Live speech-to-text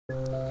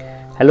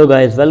Hello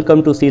guys,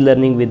 welcome to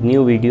CLearning with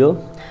new video.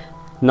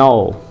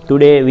 Now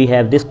today we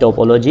have this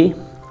topology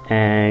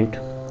and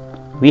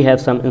we have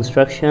some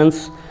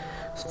instructions.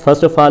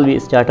 First of all, we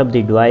start up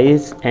the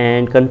device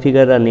and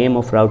configure the name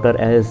of router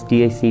as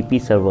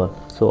DHCP server.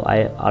 So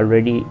I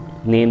already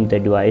named the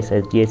device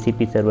as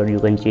DHCP server. You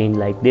can change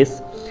like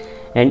this,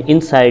 and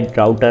inside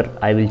router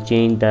I will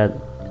change the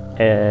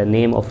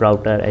name of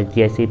router as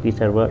DHCP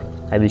server.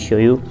 I will show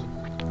you.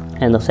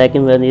 And the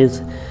second one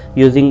is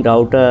using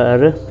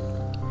router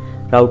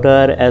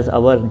as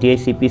our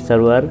DHCP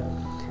server.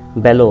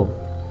 Below,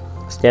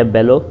 step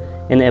below,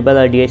 enable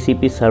a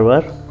DHCP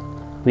server.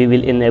 We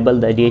will enable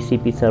the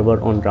DHCP server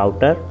on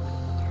router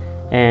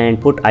and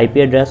put IP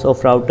address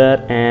of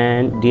router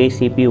and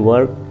DHCP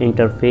work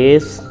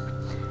interface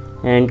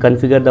and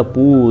configure the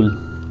pool,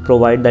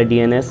 provide the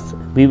DNS.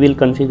 We will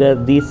configure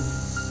this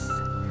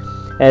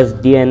as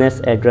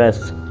DNS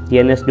address,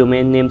 DNS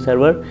domain name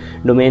server.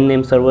 Domain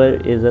name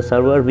server is a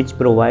server which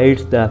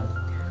provides the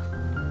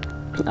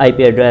IP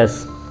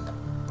address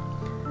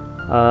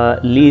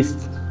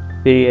least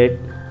period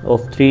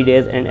of 3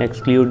 days and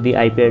exclude the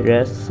IP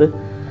address.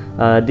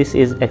 This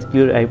is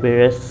exclude IP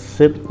address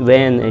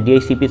when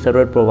DHCP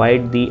server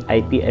provide the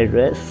IP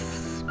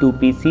address to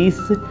PCs.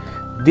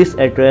 This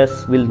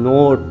address will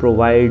not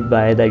provide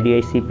by the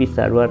DHCP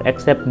server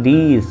except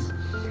these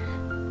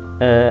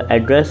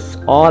address.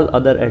 All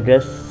other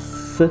address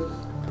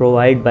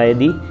provide by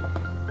the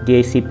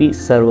DHCP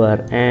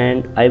server,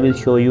 and I will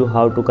show you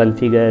how to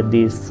configure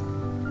this.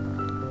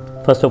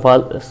 First of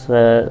all,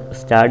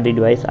 start the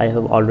device. I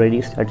have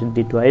already started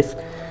the device.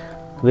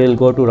 We'll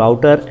go to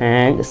router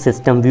and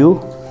system view,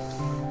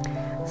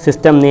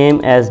 system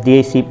name as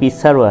DHCP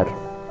server,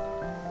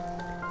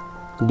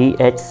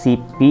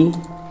 DHCP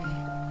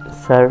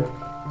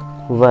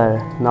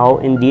server. Now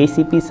in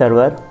DHCP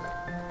server,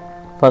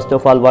 first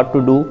of all, what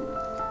to do?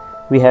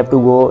 We have to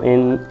go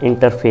in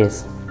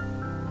interface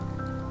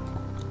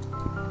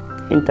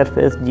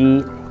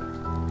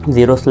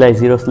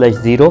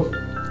G0/0/0,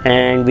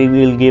 and we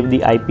will give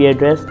the IP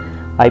address.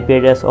 IP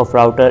address of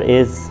router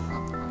is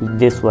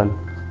this one,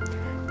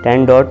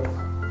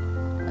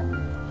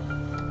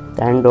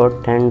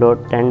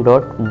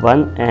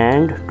 10.10.10.10.1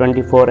 and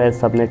 24 as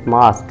subnet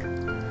mask.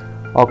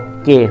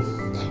 Okay,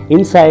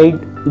 inside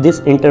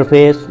this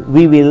interface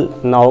we will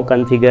now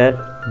configure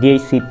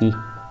DHCP.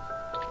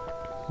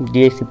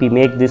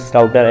 Make this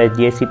router as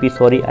DHCP.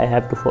 Sorry, I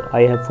have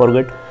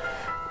forgot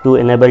to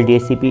enable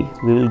DHCP.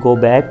 We will go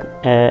back.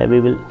 We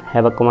will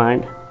have a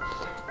command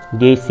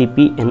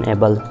DHCP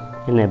enable.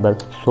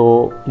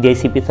 So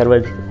DHCP server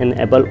is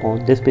enable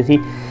on this PC.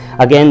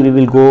 Again we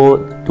will go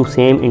to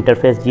same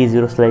interface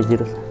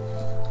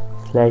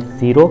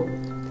G0/0/0,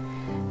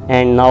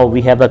 and now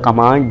we have a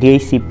command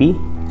DHCP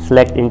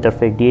select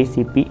interface.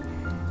 DHCP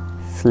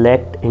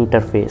select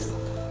interface.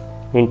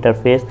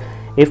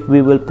 If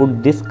we will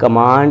put this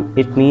command,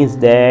 it means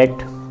that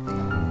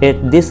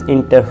at this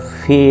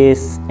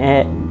interface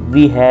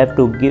we have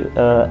to give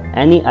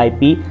any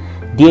IP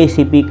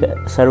DHCP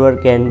server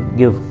can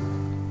give.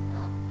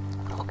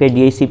 Okay,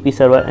 DHCP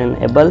server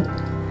enable.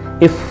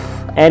 If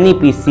any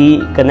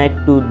PC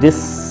connect to this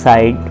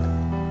side,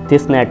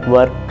 this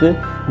network,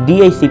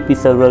 DHCP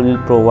server will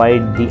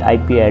provide the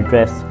IP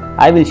address.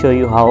 I will show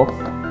you how.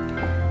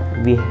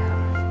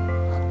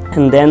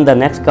 And then the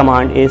next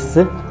command is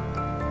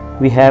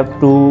we have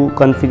to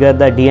configure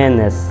the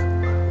DNS.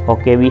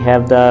 Okay, we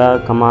have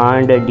the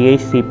command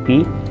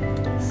DHCP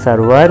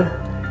server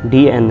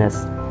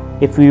DNS.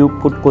 If you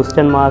put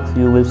question marks,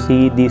 you will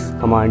see this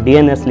command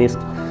DNS list.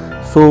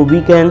 So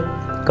we can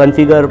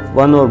configure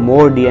one or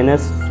more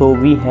DNS. So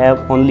we have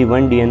only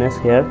one DNS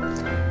here,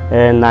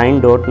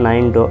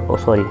 9.9.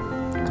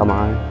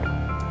 Command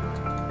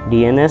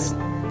DNS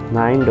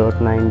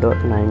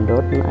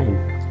 9.9.9.9.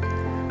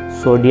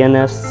 So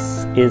DNS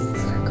is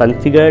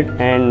configured,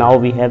 and now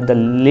we have the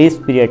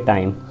least period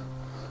time.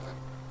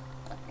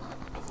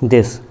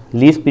 This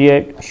least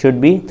period should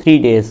be 3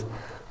 days.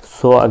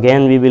 So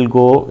again we will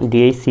go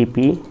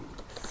DHCP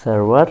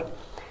server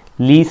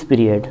lease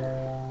period,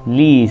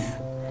 lease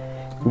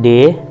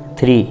day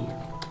 3.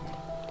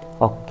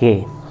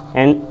 Okay,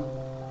 and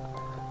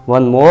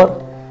one more,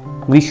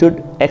 we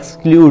should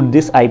exclude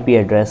this IP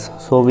address.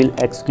 So we'll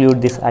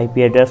exclude this IP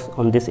address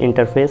on this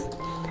interface.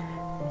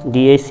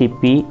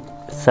 DHCP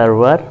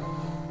server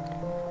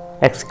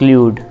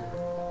exclude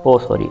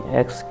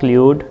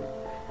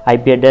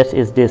IP address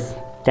is this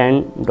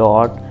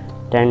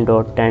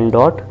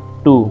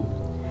 10.10.10.2.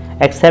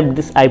 Except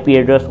this IP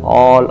address,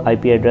 all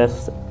IP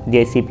address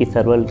DHCP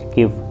server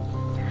give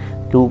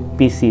to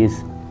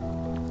PCs.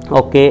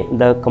 Okay,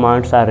 the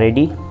commands are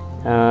ready.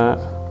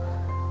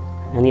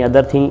 Any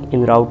other thing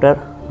in router?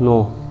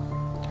 No.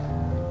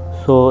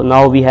 So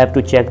now we have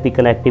to check the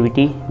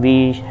connectivity.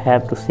 We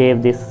have to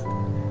save this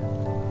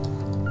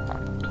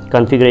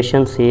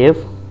configuration. Save.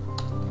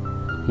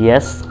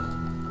 Yes,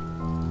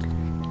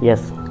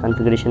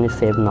 configuration is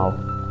saved now.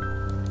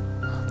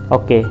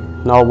 Okay,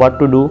 now what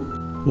to do?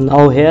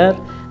 Now here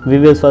we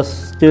will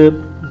first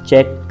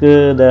check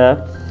the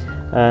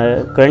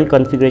current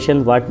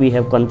configuration what we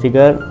have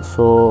configured.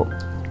 So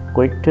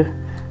quit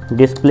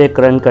display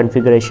current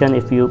configuration.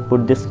 If you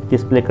put this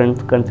display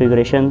current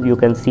configuration, you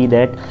can see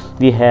that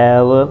we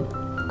have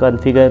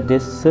configured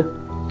this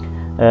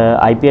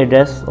IP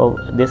address of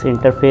this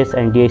interface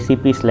and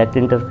DHCP select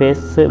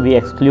interface. We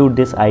exclude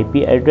this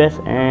IP address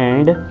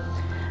and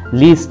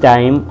lease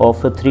time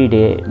of 3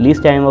 day. Lease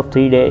time of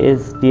 3 day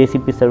is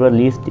DHCP server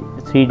lease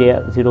 3 day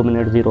 0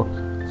 minute 0,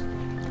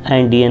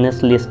 and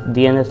DNS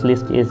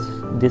list is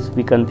this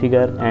we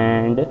configure,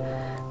 and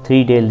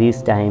 3 day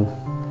lease time.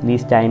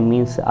 Lease time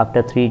means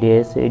after 3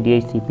 days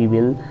DHCP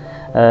will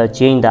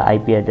change the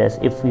IP address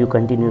if you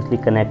continuously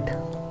connect.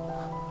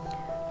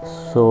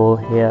 So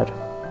here,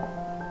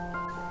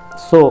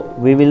 so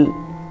we will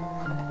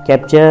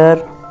capture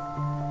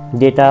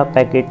data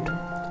packet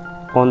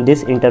on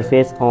this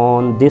interface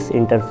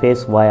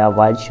via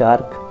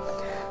Wireshark.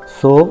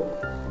 So,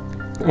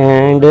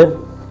 and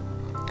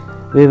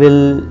we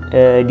will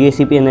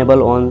DHCP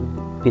enable on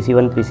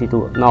PC1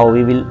 PC2. Now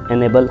we will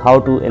enable how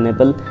to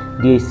enable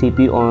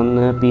DHCP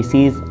on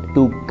PCs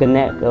to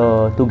connect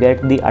to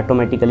get the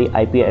automatically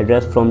IP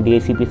address from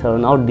DHCP server.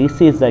 Now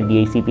this is the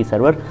DHCP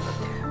server.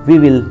 We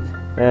will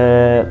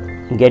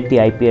get the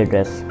IP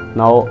address.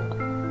 Now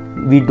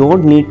we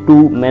don't need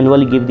to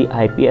manually give the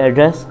IP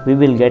address, we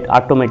will get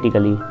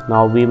automatically.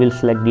 Now we will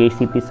select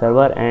DHCP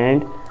server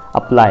and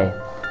apply.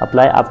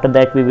 After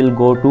that we will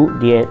go to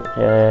the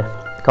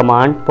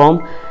command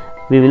prompt.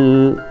 We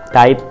will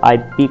type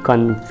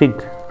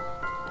ipconfig.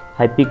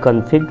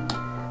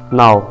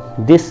 Now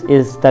this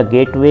is the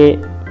gateway,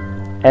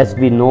 as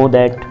we know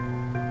that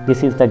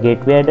this is the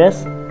gateway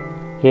address.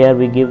 Here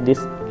we give this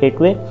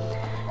gateway,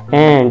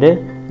 and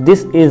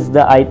this is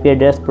the IP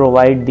address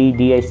provide the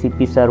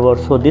DHCP server.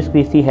 So this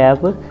PC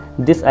have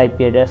this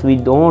IP address. We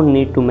don't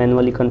need to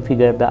manually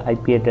configure the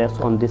IP address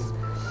on this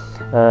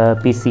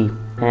PC,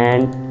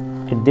 and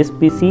at this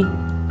PC,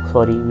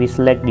 we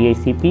select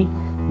DHCP,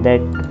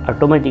 that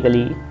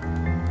automatically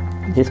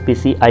this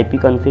PC IP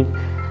config.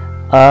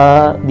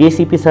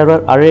 DHCP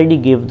server already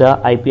give the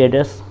IP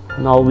address.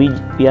 Now we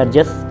are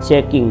just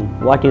checking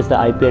what is the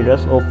IP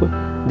address of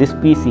this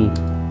PC.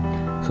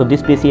 So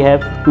this PC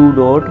have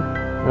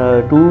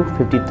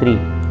 2.253.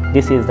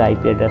 This is the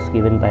IP address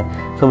given by.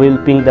 So we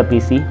will ping the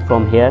PC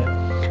from here.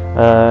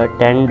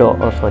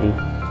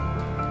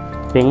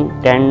 Ping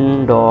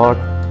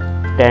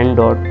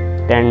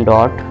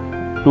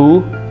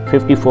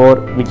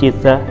 10.10.10.254, which is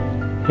the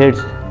heads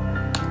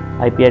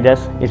IP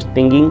address. It's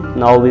pinging.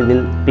 Now we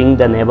will ping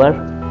the neighbor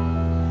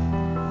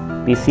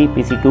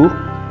PC2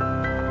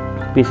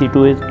 is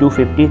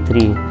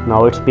 253.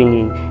 Now it's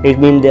pinging. It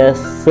means that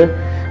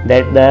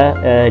the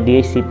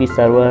DHCP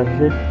server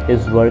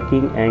is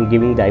working and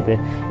giving the IP.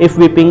 If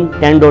we ping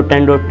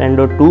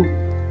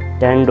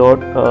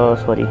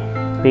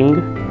 10.10.10.2 ping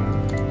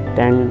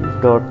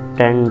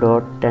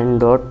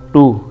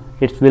 10.10.10.2,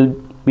 it will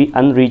be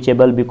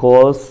unreachable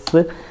because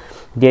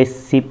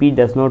DHCP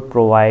does not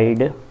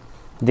provide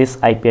this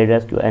IP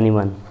address to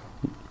anyone.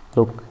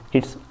 Look,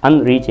 it's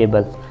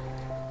unreachable.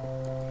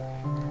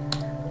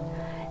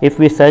 If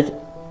we search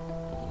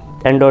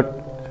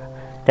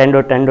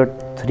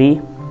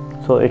 10.10.10.3,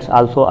 so it's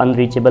also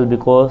unreachable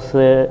because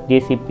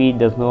DHCP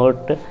does not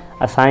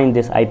assign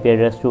this IP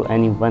address to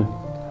anyone.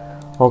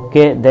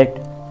 Okay,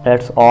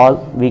 that's all.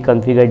 We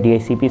configure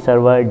DHCP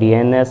server,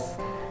 DNS,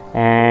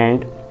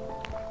 and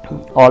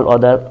all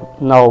other.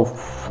 Now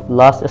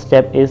last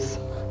step is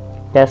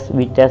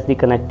we test the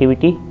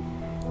connectivity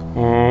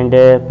and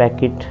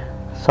packet.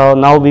 So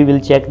now we will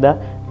check the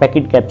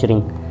packet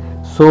capturing.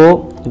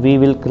 So we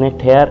will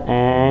connect here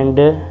and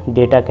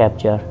data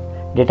capture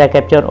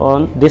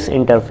on this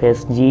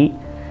interface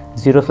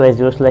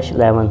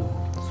G0/0/11.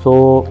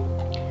 So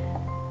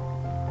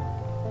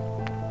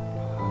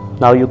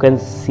now you can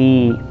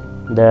see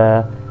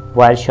the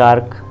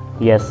Wireshark.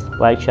 Yes,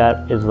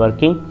 Wireshark is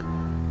working.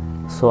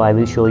 So I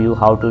will show you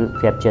how to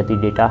capture the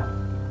data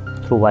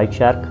through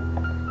Wireshark.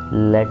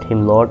 Let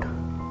him load,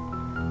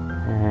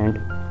 and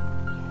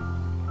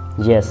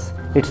yes,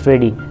 it's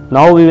ready.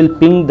 Now we will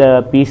ping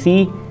the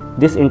PC.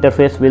 This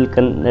interface will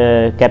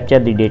capture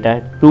the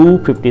data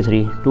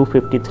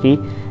 253,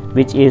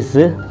 which is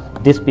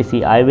this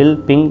PC. I will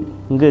ping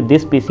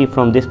this PC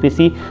from this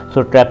PC,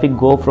 so traffic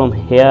go from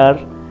here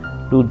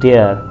to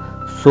there.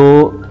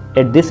 So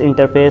at this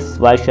interface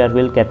Wireshark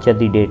will capture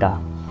the data.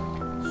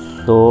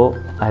 So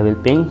I will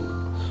ping.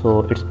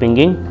 So it's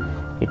pinging.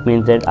 It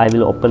means that I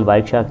will open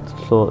Wireshark.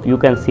 So you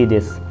can see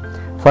this.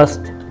 First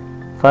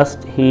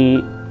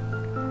he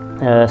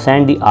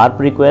send the ARP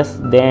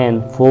request,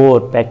 then 4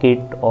 packet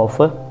of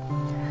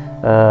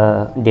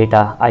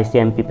data,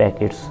 ICMP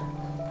packets,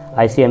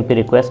 ICMP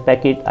request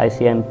packet,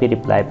 ICMP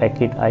reply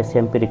packet,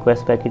 ICMP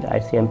request packet,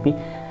 ICMP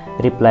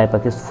reply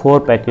packets.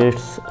 4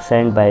 packets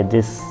sent by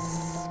this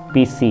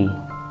PC,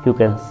 you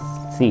can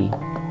see.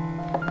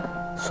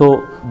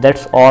 So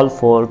that's all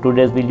for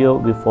today's video.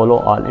 We follow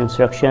all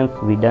instructions.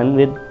 We done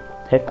with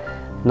that.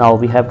 Now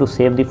we have to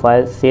save the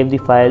file. Save the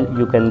file,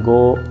 you can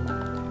go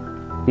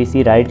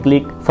PC, right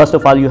click. First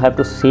of all you have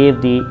to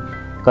save the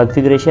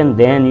configuration,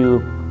 then you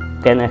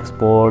can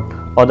export,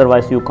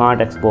 otherwise you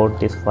can't export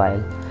this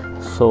file.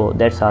 So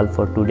that's all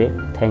for today.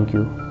 Thank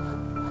you.